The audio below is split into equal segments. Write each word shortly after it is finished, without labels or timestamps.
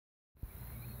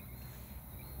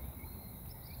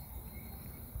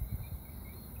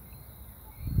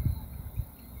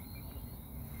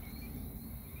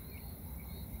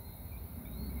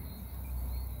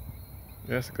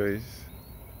Yes guys,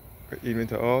 good evening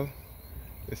to all.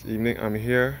 This evening I'm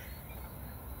here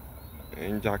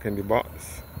in Jack in the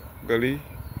Box, Gully,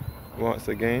 once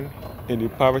again in the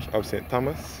parish of St.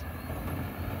 Thomas.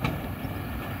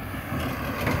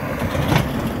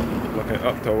 Looking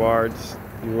up towards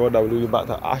the road that will lead you back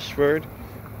to Ashford,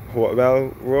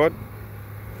 Hotwell Road.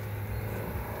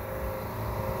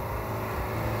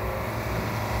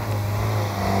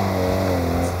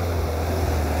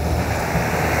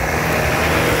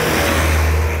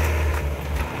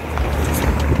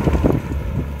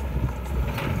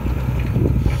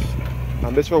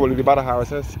 And this road will lead you back to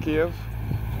Harrison's Cave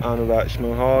and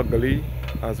Richmond Hall, Gully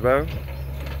as well.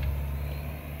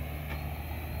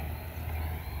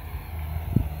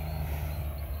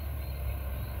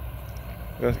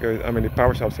 Yes guys, I'm in the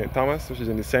parish of St. Thomas, which is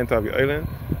in the center of the island.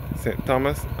 St.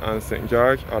 Thomas and St.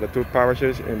 George are the two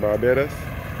parishes in Barbados.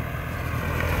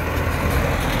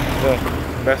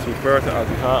 Best referred to as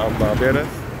the heart of Barbados,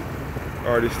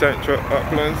 or the central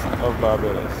uplands of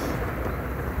Barbados.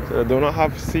 So they do not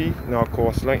have sea nor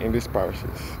coastline in these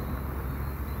parishes.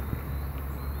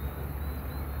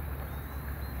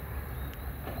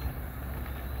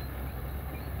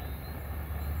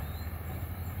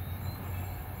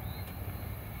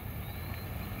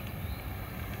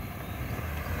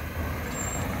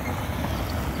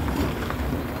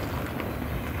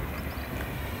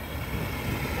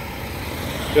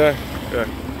 Yeah.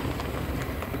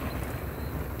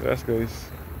 Yes guys,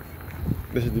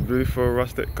 this is the beautiful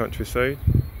rustic countryside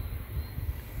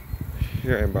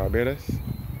here in Barbados.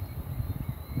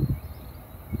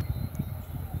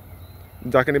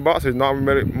 Jack in the Box is not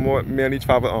merely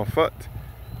travel on foot.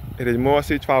 It is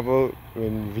mostly travel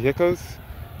in vehicles.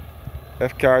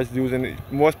 If cars using it,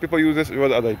 most people use this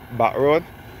road as a back road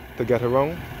to get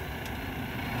around.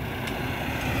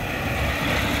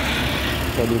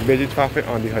 So the busy traffic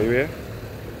on the highway.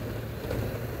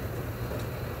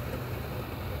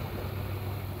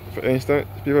 For instance,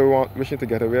 people wishing to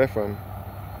get away from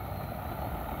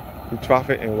the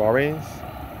traffic in Warrens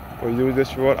will use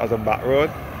this road as a back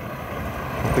road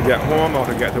to get home or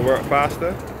to get to work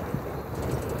faster.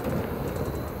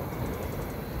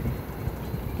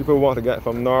 People who want to get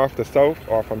from north to south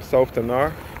or from south to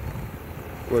north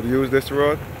will use this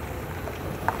road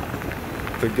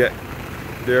to get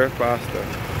there faster.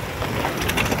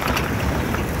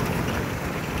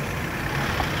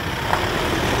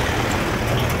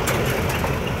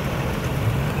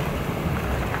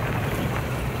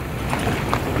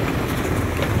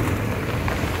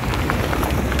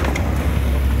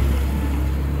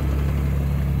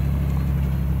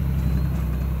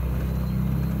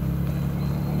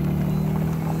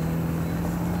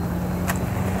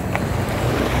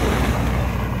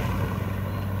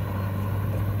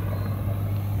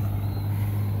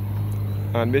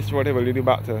 And this road will lead you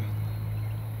back to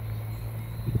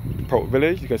Prout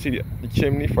Village. You can see the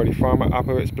chimney for the former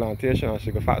Applewood's plantation and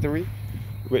sugar factory,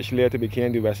 which later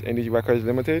became the West Indies Records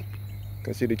Limited. You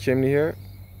can see the chimney here,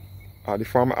 the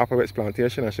former Applewood's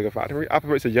plantation and sugar factory.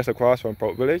 Applewood's is just across from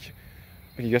Prout Village.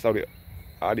 You can just at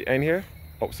the end here,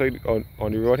 outside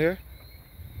on the road here.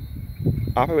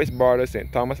 Applewood's borders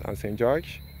St. Thomas and St.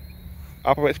 George.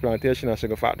 Applewood's plantation and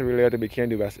sugar factory later became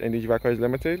the West Indies Records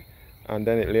Limited, and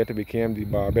then it later became the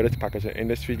Barbados Packaging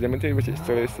Industries Limited, which it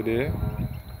still is today.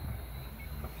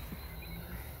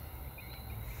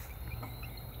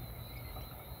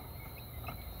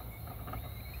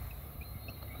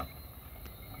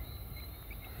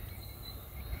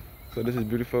 So this is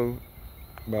beautiful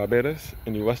Barbados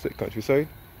in the rustic countryside.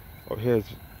 Up here is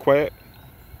quiet,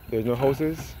 there's no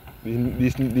houses. The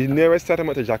nearest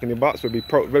settlement to Jack in the Box would be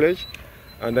Prout Village,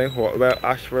 and then Hotwell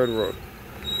Ashford Road.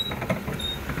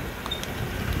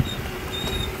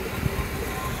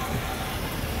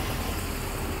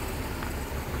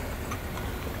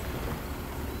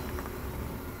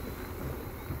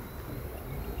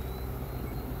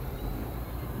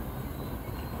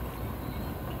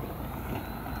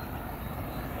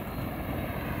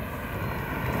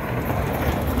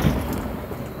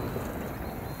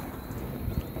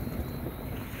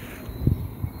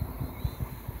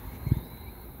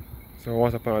 So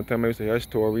once upon a time I used to hear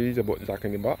stories about Jack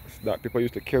in the Box, that people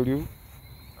used to kill you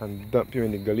and dump you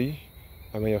in the gully,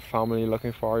 and when your family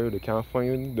looking for you, they can't find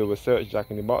you, they will search Jack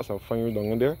in the Box and find you down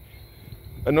in there.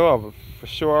 I know of for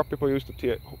sure people used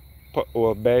to put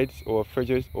old beds or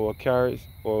fridges or cars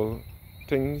or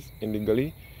things in the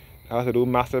gully. I had to do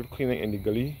massive cleaning in the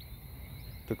gully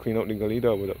to clean out the gully.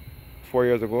 That was 4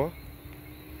 years ago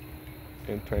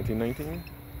in 2019.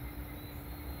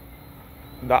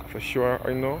 That for sure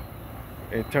I know.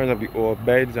 In terms of the old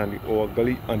beds and the old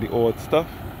gully and the old stuff,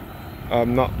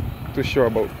 I'm not too sure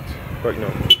about, but you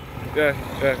know, yeah.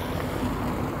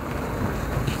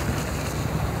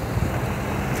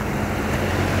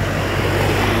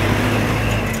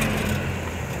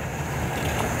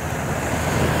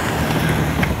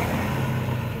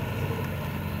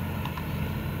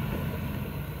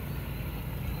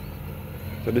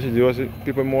 So this is yours.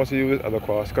 People mostly use it as a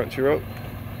cross-country route.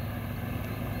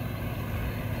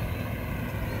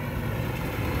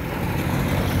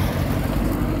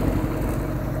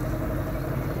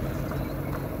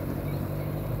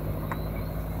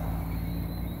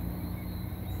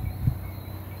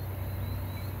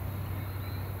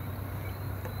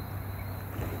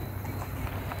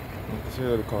 See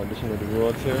the condition of the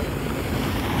roads here.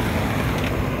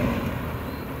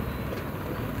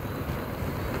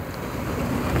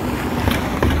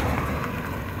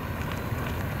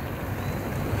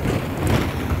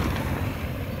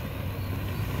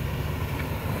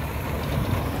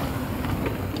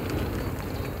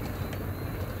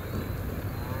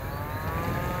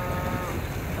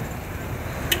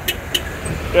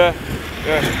 Yeah.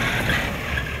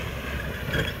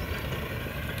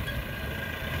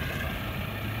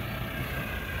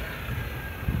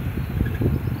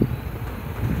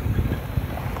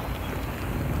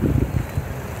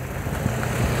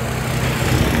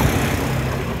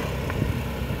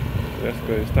 Yes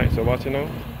guys, thanks for watching now,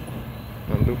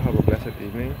 and do have a blessed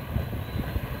evening.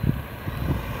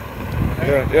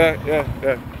 Yeah.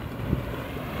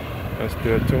 And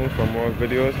stay tuned for more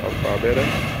videos of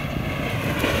Barbados.